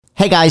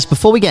Hey guys,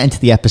 before we get into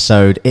the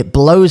episode, it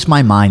blows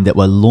my mind that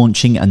we're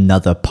launching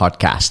another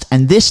podcast.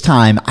 And this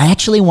time, I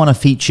actually want to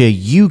feature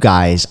you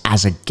guys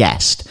as a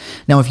guest.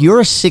 Now, if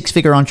you're a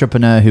six-figure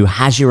entrepreneur who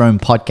has your own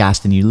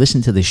podcast and you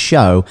listen to this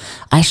show,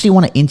 I actually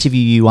want to interview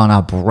you on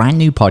our brand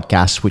new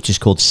podcast, which is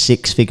called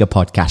Six Figure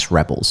Podcast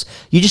Rebels.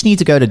 You just need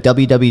to go to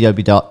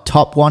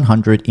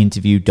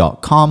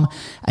www.top100interview.com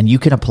and you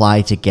can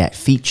apply to get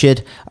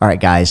featured. All right,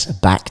 guys,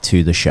 back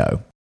to the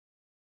show.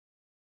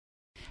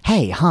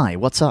 Hey, hi,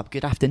 what's up?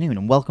 Good afternoon,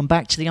 and welcome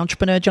back to the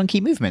Entrepreneur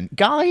Junkie Movement.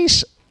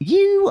 Guys,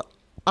 you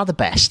are the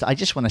best. I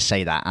just want to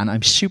say that, and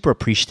I'm super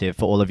appreciative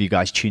for all of you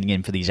guys tuning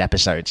in for these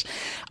episodes.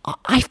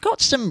 I've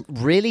got some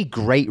really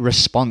great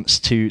response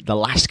to the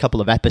last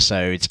couple of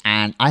episodes,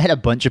 and I had a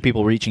bunch of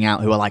people reaching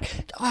out who were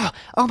like, oh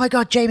my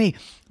God, Jamie,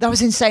 that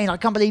was insane. I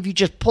can't believe you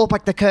just pulled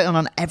back the curtain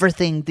on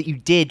everything that you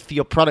did for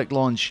your product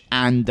launch.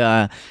 And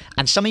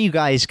some of you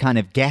guys kind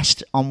of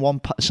guessed on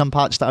some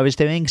parts that I was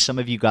doing. Some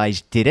of you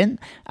guys didn't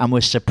and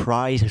were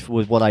surprised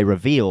with what I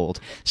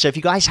revealed. So if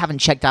you guys haven't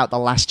checked out the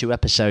last two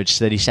episodes,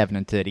 37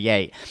 and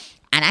 38,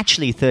 and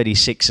actually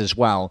 36 as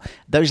well,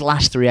 those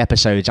last three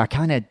episodes, I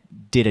kind of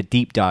did a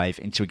deep dive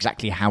into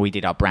exactly how we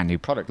did our brand new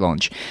product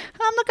launch.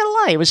 I'm not going to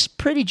lie, it was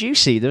pretty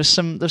juicy. There's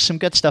some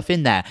good stuff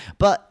in there.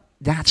 But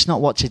that's not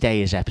what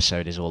today's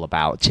episode is all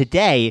about.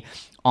 Today,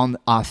 on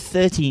our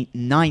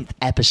 39th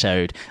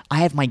episode, I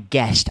have my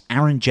guest,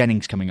 Aaron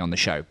Jennings, coming on the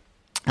show.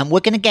 And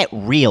we're going to get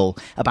real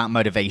about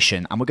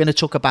motivation. And we're going to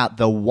talk about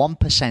the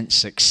 1%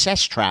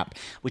 success trap,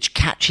 which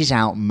catches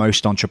out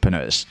most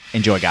entrepreneurs.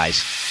 Enjoy,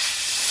 guys.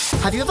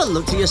 Have you ever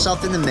looked at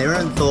yourself in the mirror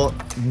and thought,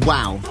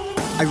 wow,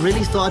 I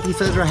really thought I'd be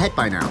further ahead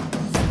by now?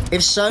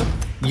 If so,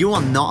 you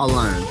are not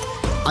alone.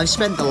 I've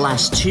spent the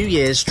last 2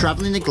 years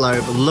traveling the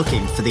globe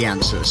looking for the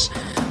answers.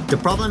 The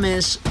problem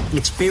is,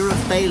 it's fear of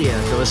failure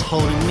that was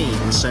holding me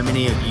and so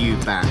many of you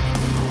back.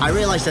 I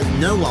realized that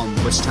no one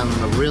was telling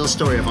a real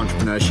story of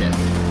entrepreneurship.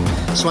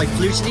 So I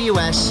flew to the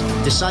US,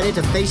 decided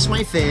to face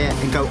my fear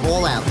and go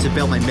all out to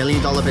build my $1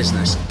 million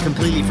business,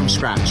 completely from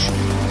scratch.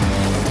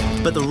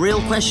 But the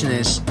real question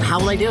is, how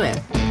will I do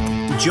it?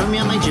 Join me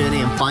on my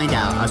journey and find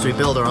out as we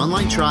build our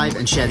online tribe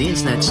and share the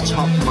internet's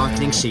top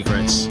marketing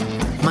secrets.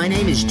 My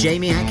name is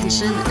Jamie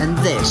Atkinson, and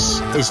this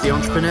is the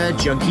Entrepreneur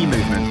Junkie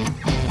Movement.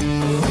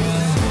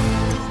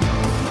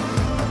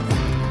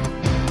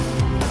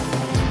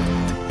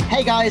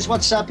 Hey guys,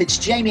 what's up? It's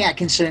Jamie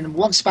Atkinson,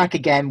 once back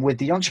again with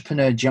the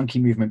Entrepreneur Junkie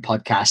Movement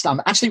podcast. I'm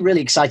actually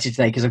really excited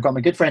today because I've got my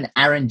good friend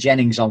Aaron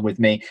Jennings on with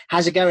me.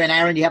 How's it going,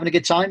 Aaron? You having a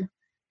good time?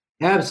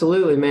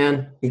 Absolutely,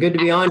 man. Good to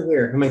be on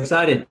here. I'm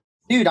excited.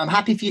 Dude, I'm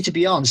happy for you to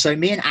be on. So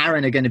me and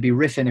Aaron are going to be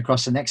riffing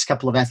across the next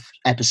couple of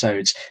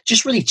episodes,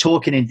 just really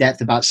talking in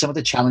depth about some of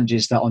the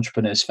challenges that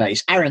entrepreneurs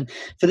face. Aaron,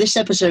 for this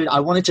episode, I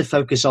wanted to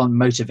focus on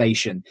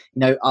motivation. You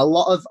know, a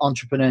lot of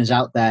entrepreneurs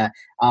out there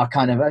are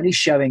kind of only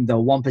showing the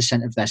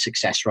 1% of their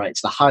success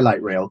rates, the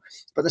highlight reel,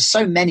 but there's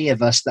so many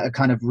of us that are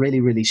kind of really,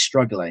 really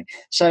struggling.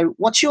 So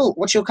what's your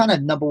kind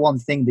of number one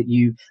thing that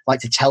you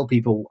like to tell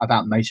people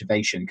about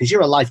motivation? Because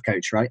you're a life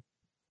coach, right?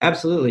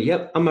 Absolutely.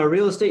 Yep. I'm a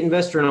real estate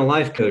investor and a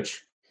life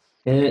coach.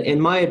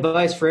 And my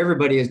advice for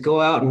everybody is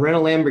go out and rent a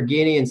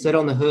Lamborghini and sit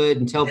on the hood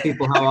and tell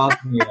people how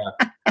awesome you are.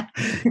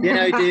 You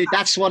know, dude,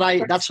 that's what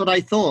I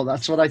thought.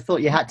 That's what I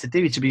thought you had to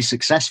do to be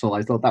successful.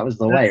 I thought that was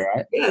the way,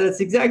 right? Yeah, that's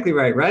exactly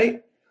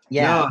right?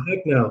 Yeah. No,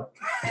 heck no.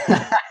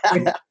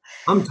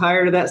 I'm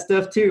tired of that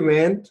stuff too,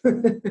 man.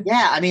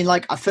 Yeah, I mean,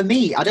 like for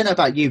me, I don't know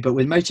about you, but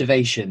with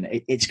motivation,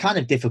 it's kind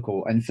of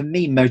difficult. And for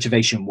me,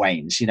 motivation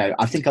wanes. You know,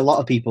 I think a lot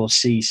of people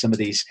see some of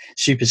these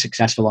super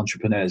successful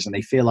entrepreneurs and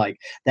they feel like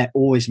they're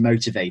always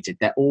motivated.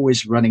 They're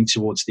always running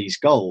towards these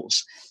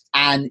goals.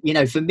 And, you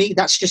know, for me,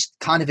 that's just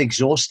kind of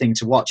exhausting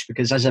to watch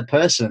because as a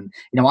person,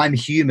 you know, I'm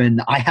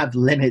human. I have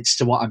limits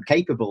to what I'm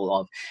capable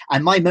of.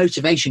 And my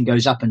motivation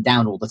goes up and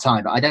down all the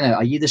time. I don't know.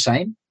 Are you the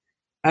same?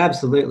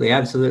 Absolutely.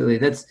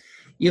 That's,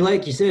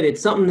 like you said,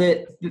 it's something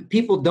that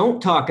people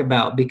don't talk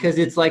about because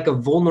it's like a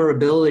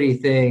vulnerability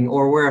thing,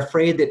 or we're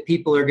afraid that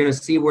people are going to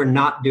see we're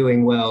not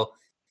doing well.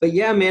 But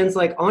yeah, man, it's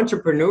like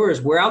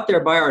entrepreneurs, we're out there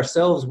by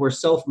ourselves. We're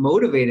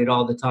self-motivated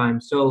all the time.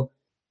 So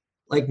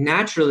like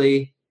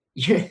naturally,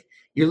 you're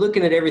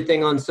looking at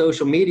everything on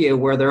social media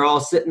where they're all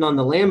sitting on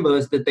the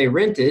Lambos that they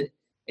rented,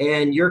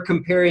 and you're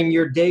comparing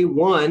your day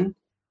one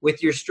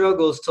with your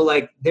struggles to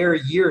like their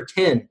year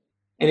 10.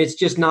 And it's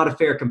just not a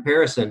fair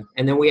comparison.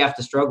 And then we have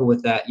to struggle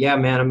with that. Yeah,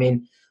 man. I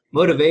mean,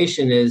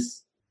 motivation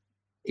is,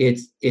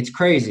 it's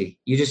crazy.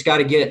 You just got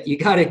to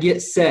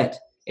get set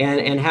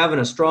and having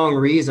a strong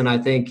reason. I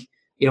think,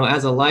 you know,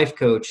 as a life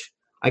coach,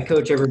 I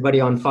coach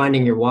everybody on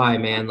finding your why,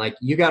 man. Like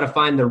you got to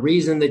find the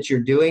reason that you're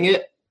doing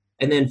it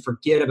and then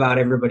forget about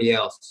everybody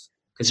else.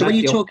 So when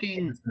you're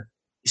talking,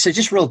 So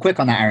just real quick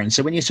on that, Aaron.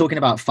 So when you're talking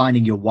about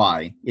finding your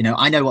why,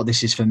 I know what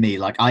this is for me.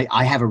 Like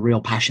I have a real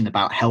passion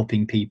about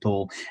helping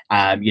people,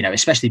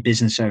 especially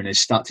business owners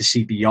start to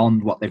see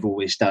beyond what they've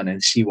always done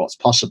and see what's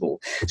possible.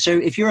 So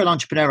if you're an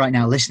entrepreneur right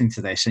now listening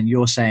to this and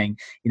you're saying,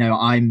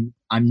 I'm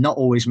not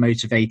always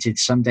motivated.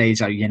 Some days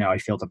I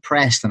feel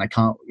depressed and I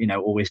can't,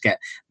 always get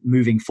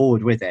moving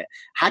forward with it.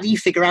 How do you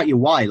figure out your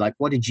why? Like,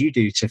 what did you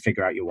do to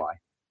figure out your why?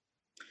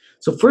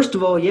 So first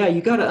of all, yeah,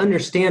 you got to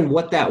understand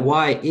what that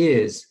why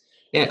is.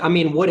 I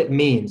mean, what it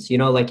means,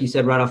 like you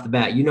said right off the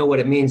bat, what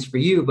it means for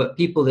you, but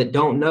people that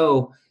don't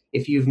know,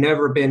 if you've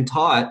never been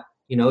taught,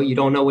 you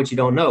don't know what you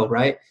don't know,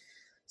 right?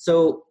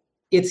 So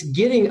it's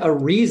getting a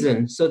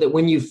reason so that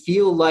when you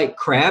feel like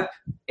crap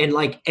and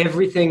like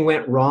everything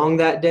went wrong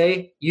that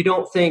day, you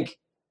don't think,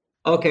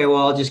 okay,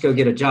 well, I'll just go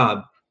get a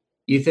job.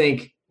 You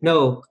think,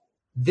 no,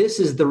 this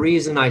is the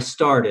reason I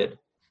started.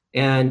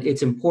 And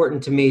it's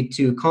important to me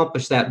to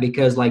accomplish that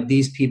because like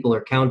these people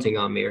are counting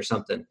on me or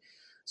something.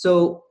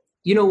 So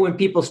when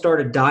people start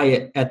a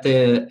diet at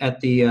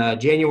the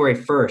January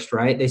 1st,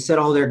 right? They set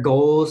all their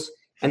goals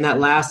and that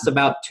lasts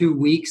about 2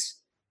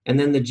 weeks and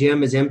then the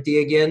gym is empty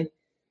again.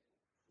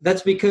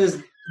 That's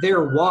because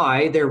their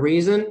why, their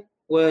reason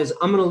was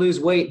I'm going to lose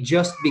weight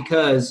just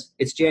because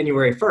it's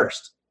January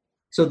 1st.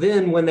 So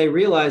then when they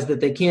realize that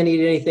they can't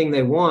eat anything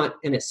they want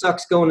and it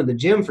sucks going to the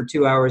gym for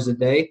 2 hours a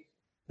day,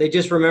 they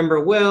just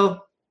remember,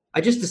 well, I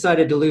just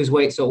decided to lose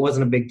weight, so it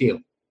wasn't a big deal.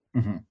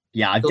 Mm-hmm.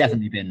 Yeah, I've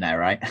definitely been there,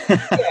 right?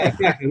 Yeah,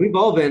 exactly. We've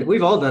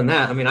all done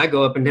that. I mean, I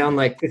go up and down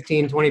like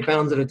 15, 20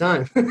 pounds at a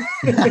time.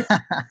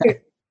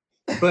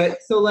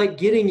 But so like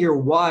getting your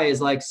why is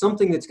like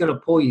something that's going to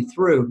pull you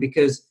through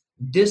because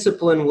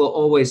discipline will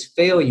always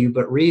fail you,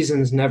 but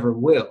reasons never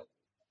will.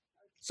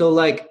 So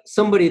like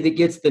somebody that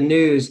gets the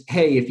news,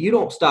 hey, if you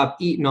don't stop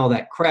eating all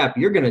that crap,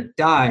 you're going to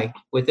die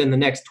within the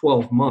next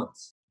 12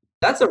 months.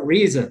 That's a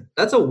reason.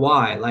 That's a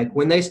why. Like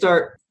when they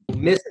start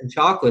missing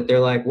chocolate, they're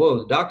like, whoa,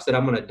 the doc said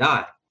I'm going to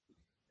die.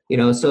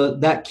 So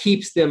that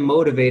keeps them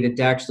motivated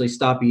to actually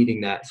stop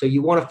eating that. So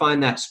you want to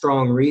find that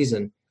strong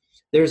reason.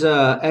 There's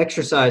a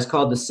exercise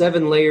called the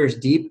 7 layers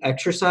deep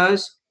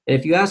exercise. And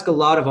if you ask a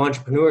lot of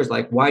entrepreneurs,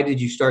 like, why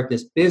did you start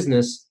this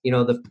business?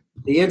 The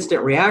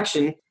instant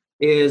reaction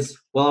is,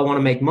 well, I want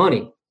to make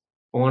money.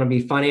 I want to be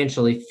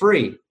financially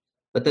free.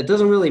 But that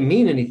doesn't really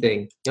mean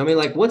anything.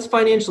 Like, what's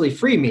financially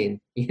free mean?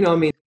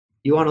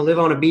 You want to live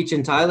on a beach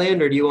in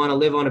Thailand or do you want to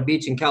live on a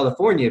beach in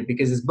California?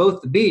 Because it's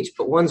both the beach,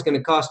 but one's going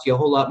to cost you a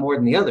whole lot more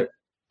than the other.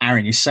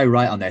 Aaron, you're so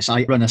right on this.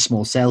 I run a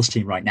small sales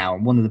team right now.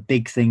 And one of the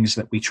big things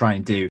that we try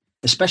and do,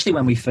 especially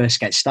when we first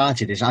get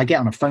started, is I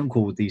get on a phone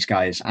call with these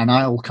guys and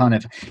I'll kind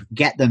of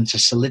get them to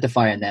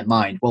solidify in their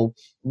mind, well,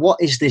 what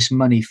is this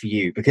money for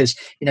you? Because,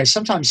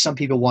 sometimes some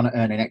people want to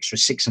earn an extra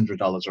 $600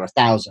 or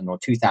 $1,000 or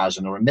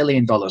 $2,000 or $1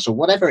 million or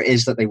whatever it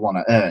is that they want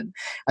to earn.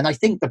 And I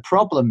think the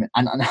problem,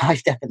 and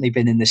I've definitely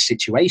been in this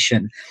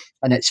situation,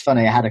 and it's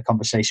funny, I had a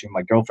conversation with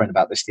my girlfriend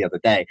about this the other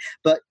day,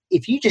 but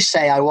if you just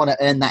say, I want to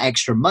earn that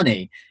extra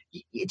money,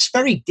 it's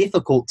very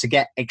difficult to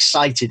get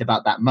excited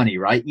about that money,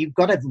 right? You've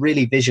got to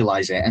really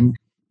visualize it. And,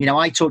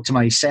 I talk to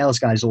my sales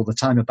guys all the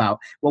time about,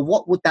 well,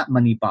 what would that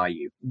money buy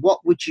you?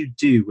 What would you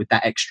do with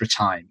that extra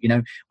time?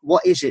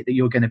 What is it that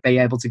you're going to be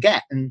able to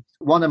get? And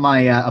one of my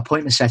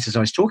appointment setters, I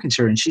was talking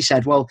to her and she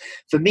said, well,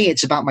 for me,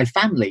 it's about my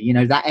family.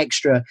 That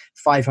extra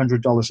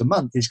 $500 a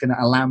month is going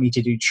to allow me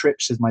to do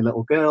trips with my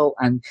little girl.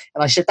 And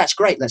I said, that's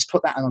great. Let's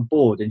put that on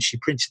board. And she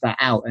printed that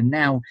out. And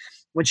now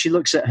when she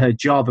looks at her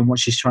job and what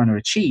she's trying to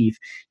achieve,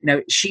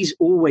 she's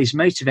always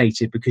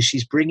motivated because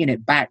she's bringing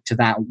it back to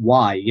that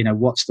why,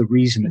 what's the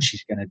reason that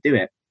she's going to do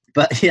it.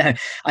 But,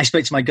 I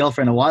spoke to my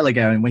girlfriend a while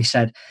ago and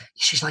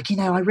she's like,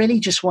 I really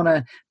just want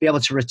to be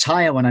able to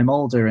retire when I'm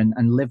older and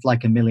live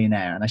like a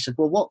millionaire. And I said,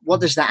 well, what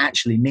does that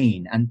actually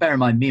mean? And bear in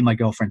mind, me and my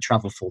girlfriend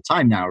travel full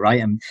time now,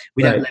 right? And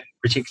we don't live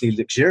a particularly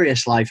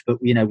luxurious life, but,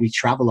 we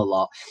travel a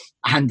lot.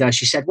 And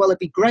she said, well, it'd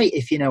be great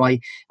if,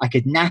 I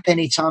could nap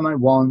anytime I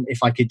want, if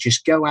I could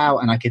just go out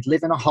and I could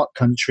live in a hot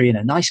country in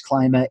a nice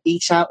climate,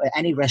 eat out at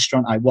any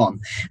restaurant I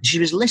want. And she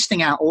was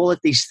listing out all of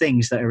these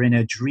things that are in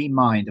her dream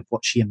mind of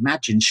what she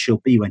imagines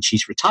she'll be when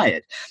she's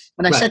retired.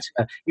 And I said to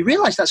her, you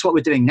realize that's what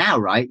we're doing now,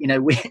 right?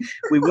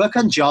 We work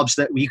on jobs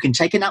that you can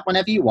take a nap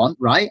whenever you want,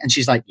 right? And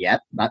she's like,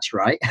 yep, that's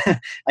right.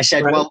 I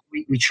said, well,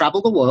 we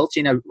travel the world,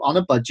 on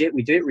a budget,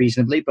 we do it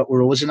reasonably, but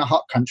we're always in a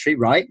hot country,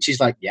 right? She's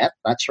like, yep,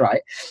 that's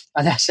right.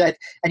 And I said,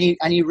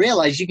 and you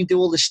realize you can do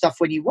all this stuff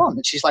when you want.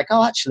 And she's like,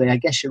 oh, actually, I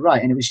guess you're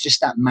right. And it was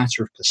just that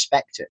matter of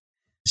perspective.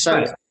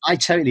 So I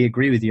totally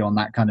agree with you on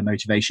that kind of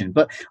motivation.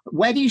 But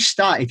where do you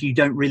start if you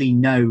don't really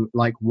know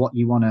like what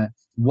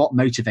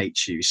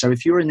motivates you? So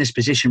if you're in this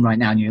position right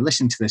now and you're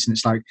listening to this and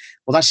it's like,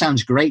 well, that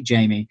sounds great,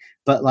 Jamie,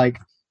 but like,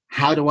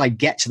 how do I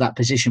get to that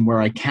position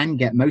where I can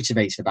get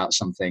motivated about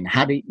something?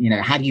 How do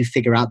you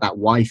figure out that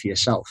why for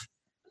yourself?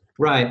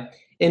 Right.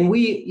 And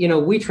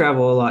we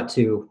travel a lot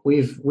too.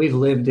 We've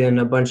lived in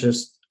a bunch of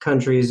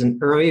countries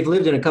or we've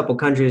lived in a couple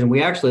countries and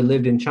we actually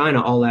lived in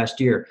China all last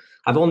year.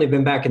 I've only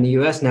been back in the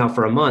US now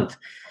for a month.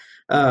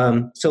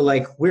 So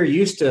like we're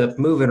used to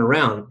moving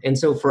around. And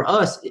so for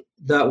us,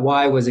 that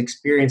why was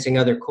experiencing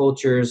other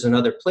cultures and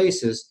other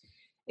places.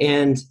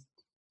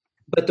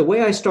 But the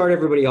way I start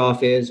everybody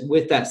off is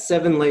with that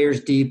 7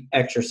 layers deep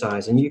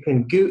exercise. And you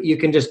can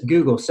just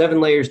Google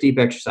 7 layers deep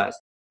exercise.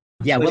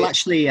 Yeah,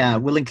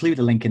 we'll include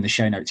a link in the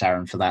show notes,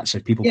 Aaron, for that, so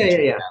people can check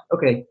it out.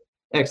 Okay,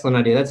 excellent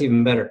idea. That's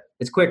even better.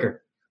 It's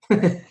quicker.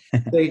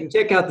 So you can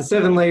check out the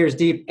 7 layers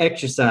deep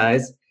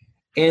exercise,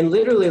 and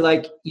literally,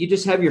 like, you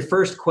just have your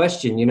first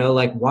question.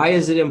 Like, why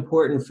is it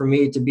important for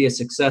me to be a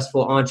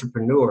successful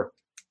entrepreneur?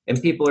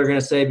 And people are going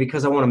to say,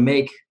 because I want to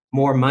make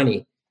more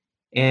money.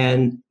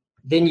 And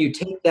then you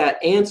take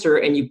that answer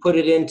and you put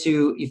it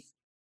into,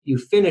 you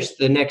finish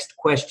the next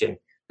question.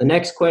 The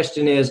next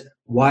question is,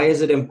 why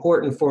is it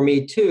important for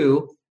me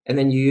to, and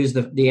then you use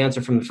the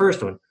answer from the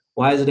first one.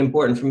 Why is it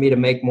important for me to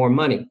make more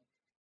money?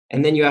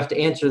 And then you have to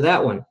answer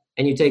that one.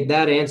 And you take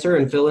that answer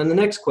and fill in the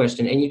next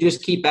question. And you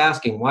just keep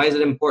asking, why is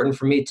it important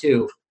for me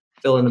to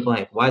fill in the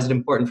blank? Why is it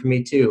important for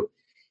me to?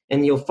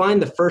 And you'll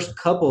find the first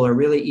couple are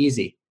really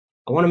easy.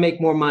 I want to make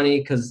more money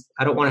because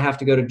I don't want to have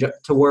to go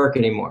to work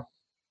anymore.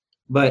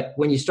 But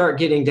when you start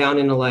getting down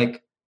into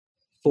like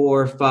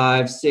 4,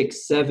 5,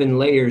 6, 7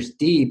 layers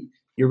deep,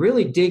 you're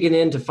really digging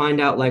in to find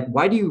out, like,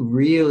 why do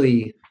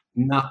you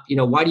not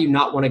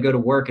want to go to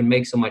work and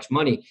make so much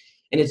money?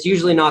 And it's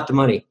usually not the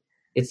money.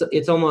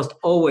 It's almost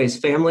always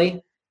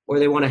family, or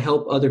they want to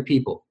help other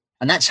people.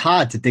 And that's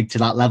hard to dig to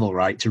that level,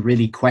 right? To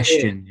really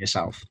question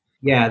yourself.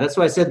 Yeah, that's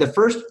why I said the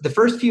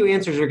first few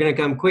answers are going to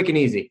come quick and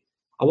easy.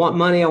 I want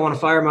money. I want to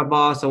fire my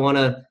boss. I want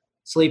to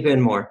sleep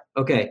in more.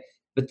 Okay.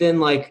 But then,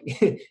 like,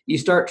 you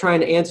start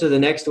trying to answer the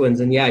next ones,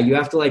 and you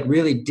have to, like,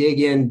 really dig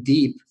in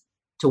deep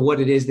to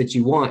what it is that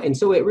you want. And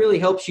so it really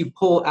helps you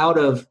pull out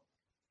of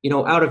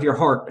your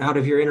heart, out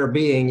of your inner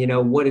being,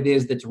 what it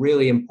is that's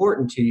really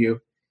important to you,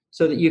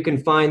 so that you can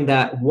find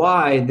that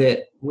why,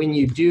 that when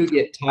you do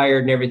get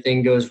tired and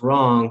everything goes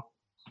wrong,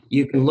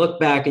 you can look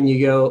back and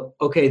you go,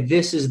 okay,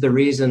 this is the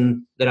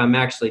reason that I'm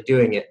actually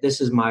doing it.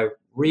 This is my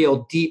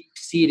real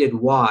deep-seated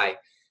why,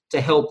 to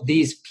help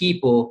these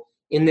people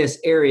in this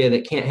area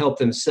that can't help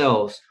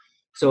themselves.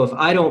 So if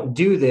I don't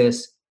do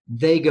this,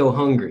 they go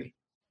hungry,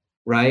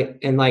 right?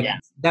 And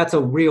that's a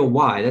real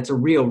why. That's a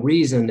real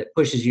reason that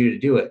pushes you to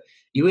do it.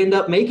 You end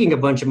up making a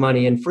bunch of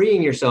money and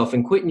freeing yourself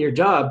and quitting your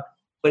job,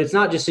 but it's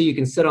not just so you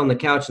can sit on the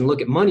couch and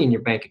look at money in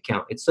your bank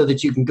account. It's so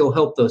that you can go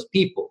help those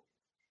people.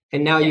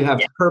 And now you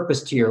have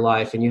purpose to your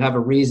life, and you have a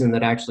reason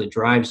that actually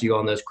drives you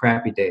on those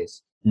crappy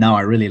days. No,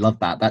 I really love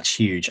that. That's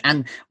huge.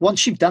 And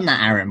once you've done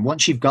that, Aaron,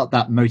 once you've got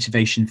that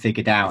motivation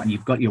figured out and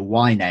you've got your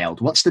why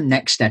nailed, what's the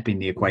next step in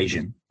the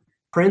equation?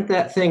 Print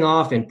that thing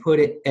off and put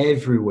it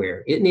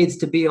everywhere. It needs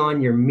to be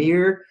on your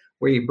mirror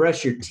where you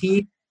brush your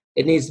teeth.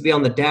 It needs to be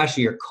on the dash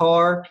of your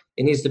car.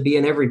 It needs to be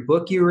in every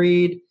book you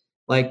read.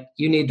 Like,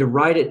 you need to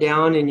write it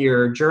down in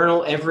your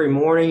journal every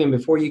morning and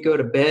before you go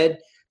to bed,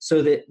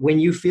 so that when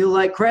you feel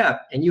like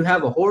crap and you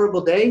have a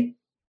horrible day,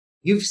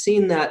 you've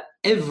seen that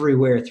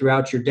everywhere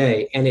throughout your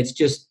day. And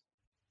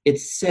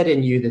it's set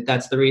in you that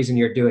that's the reason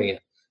you're doing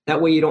it. That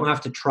way you don't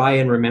have to try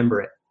and remember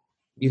it.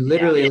 You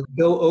literally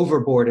go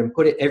overboard and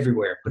put it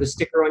everywhere. Put a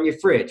sticker on your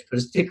fridge, put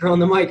a sticker on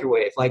the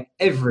microwave, like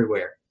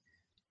everywhere.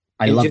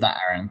 I love that,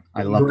 Aaron.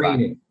 I love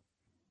that.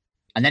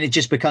 And then it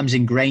just becomes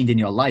ingrained in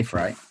your life,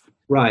 right?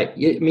 Right.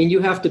 I mean, you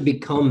have to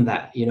become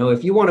that.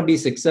 If you want to be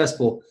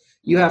successful,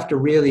 you have to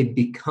really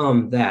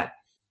become that.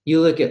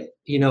 You look at,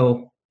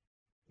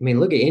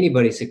 look at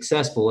anybody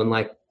successful and,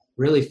 like,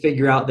 really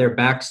figure out their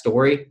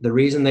backstory, the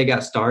reason they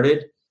got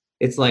started.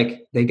 It's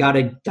like they got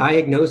a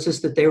diagnosis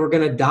that they were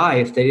going to die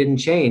if they didn't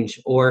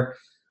change, or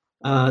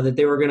that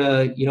they were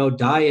going to,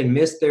 die and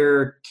miss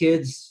their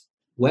kid's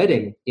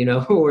wedding,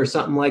 or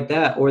something like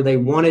that. Or they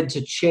wanted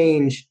to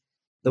change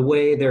the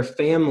way their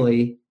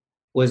family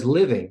was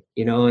living,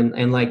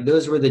 and like,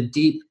 those were the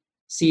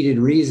deep-seated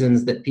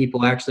reasons that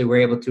people actually were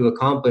able to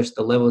accomplish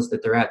the levels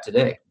that they're at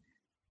today.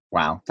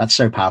 Wow, that's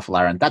so powerful,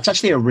 Aaron. That's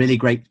actually a really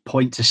great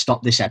point to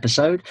stop this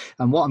episode.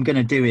 And what I'm going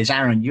to do is,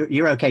 Aaron,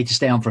 you're okay to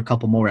stay on for a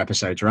couple more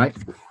episodes, right?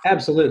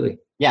 Absolutely.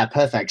 Yeah,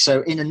 perfect.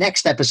 So in the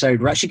next episode,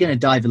 we're actually going to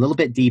dive a little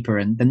bit deeper.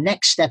 And the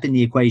next step in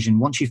the equation,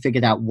 once you've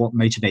figured out what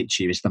motivates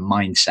you, is the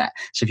mindset.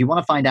 So if you want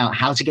to find out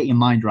how to get your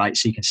mind right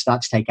so you can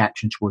start to take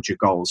action towards your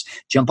goals,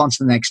 jump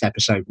onto the next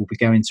episode. We'll be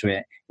going into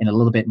it in a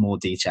little bit more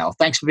detail.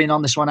 Thanks for being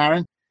on this one,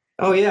 Aaron.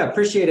 Oh, yeah.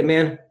 Appreciate it,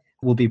 man.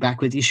 We'll be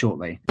back with you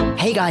shortly.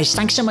 Hey guys,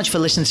 thanks so much for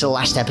listening to the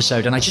last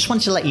episode, and I just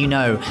wanted to let you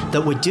know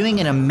that we're doing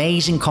an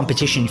amazing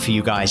competition for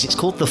you guys. It's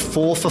called the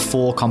 4 for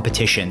 4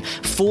 competition.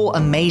 4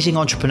 amazing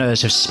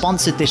entrepreneurs have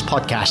sponsored this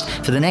podcast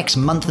for the next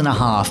month and a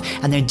half,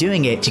 and they're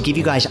doing it to give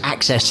you guys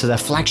access to their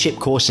flagship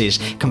courses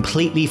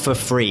completely for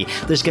free.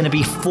 There's going to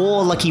be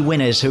 4 lucky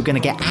winners who are going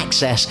to get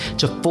access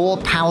to 4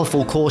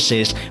 powerful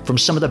courses from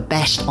some of the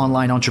best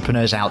online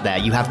entrepreneurs out there.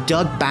 You have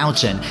Doug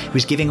Boughton,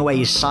 who's giving away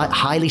his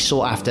highly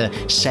sought after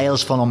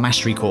sales funnel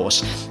Mastery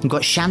course. We've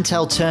got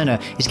Chantel Turner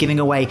is giving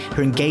away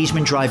her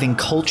Engagement Driving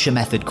Culture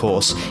Method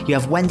course. You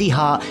have Wendy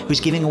Hart, who's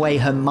giving away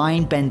her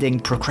Mind-Bending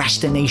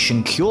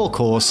Procrastination Cure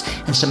course,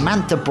 and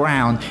Samantha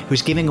Brown,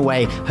 who's giving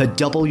away her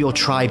Double Your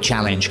Tribe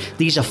Challenge.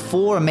 These are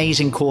 4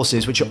 amazing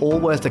courses, which are all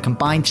worth a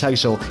combined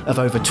total of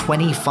over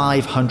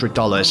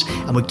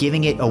 $2,500, and we're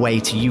giving it away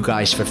to you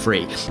guys for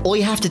free. All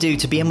you have to do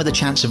to be in with a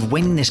chance of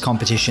winning this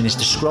competition is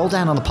to scroll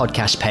down on the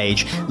podcast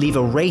page, leave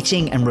a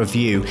rating and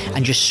review,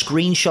 and just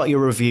screenshot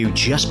your review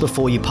just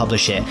before you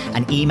publish it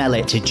and email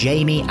it to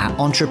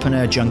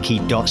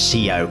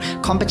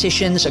jamie@entrepreneurjunkie.co.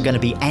 Competitions are going to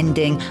be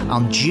ending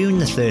on June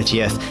the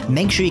 30th.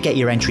 Make sure you get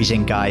your entries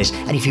in, guys.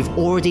 And if you've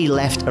already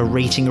left a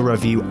rating or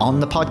review on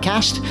the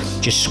podcast,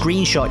 just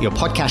screenshot your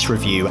podcast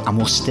review and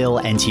we'll still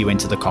enter you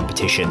into the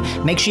competition.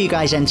 Make sure you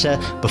guys enter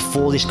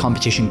before this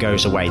competition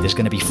goes away. There's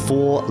going to be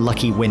 4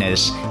 lucky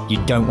winners. You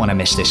don't want to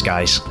miss this,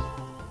 guys.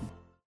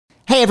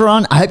 Hey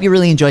everyone, I hope you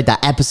really enjoyed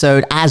that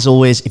episode. As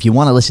always, if you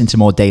want to listen to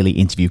more daily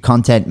interview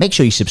content, make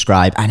sure you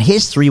subscribe. And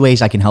here's 3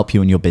 ways I can help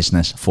you in your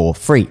business for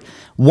free.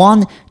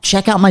 1,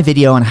 check out my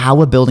video on how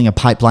we're building a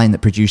pipeline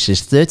that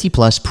produces 30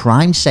 plus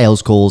prime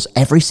sales calls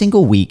every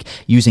single week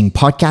using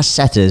podcast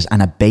setters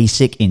and a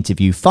basic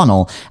interview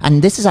funnel.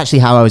 And this is actually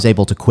how I was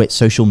able to quit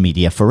social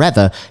media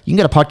forever. You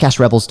can go to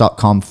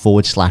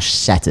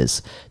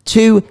podcastrebels.com/setters.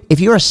 2,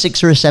 if you're a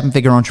 6 or a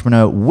 7-figure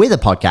entrepreneur with a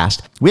podcast,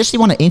 we actually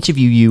want to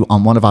interview you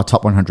on one of our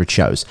top 100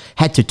 shows.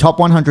 Head to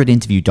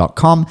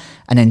top100interview.com.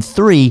 And then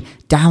 3,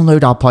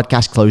 download our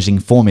podcast closing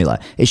formula.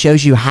 It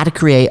shows you how to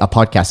create a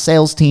podcast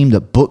sales team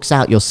that books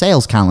out your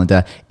sales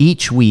calendar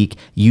each week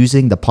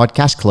using the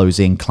podcast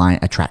closing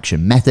client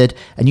attraction method.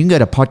 And you can go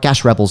to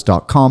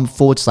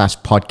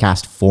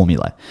podcastrebels.com/podcast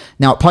formula.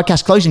 Now at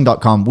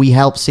podcastclosing.com, we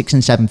help 6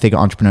 and 7-figure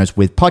entrepreneurs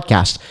with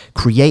podcasts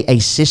create a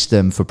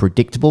system for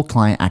predictable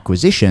client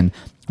acquisition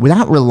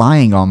without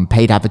relying on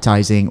paid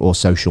advertising or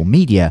social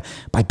media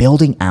by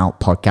building out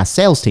podcast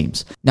sales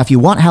teams. Now, if you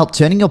want help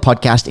turning your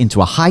podcast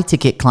into a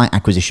high-ticket client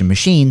acquisition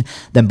machine,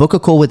 then book a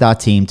call with our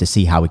team to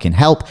see how we can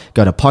help.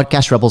 Go to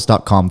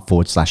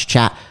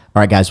podcastrebels.com/chat. All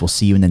right, guys, we'll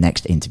see you in the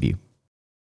next interview.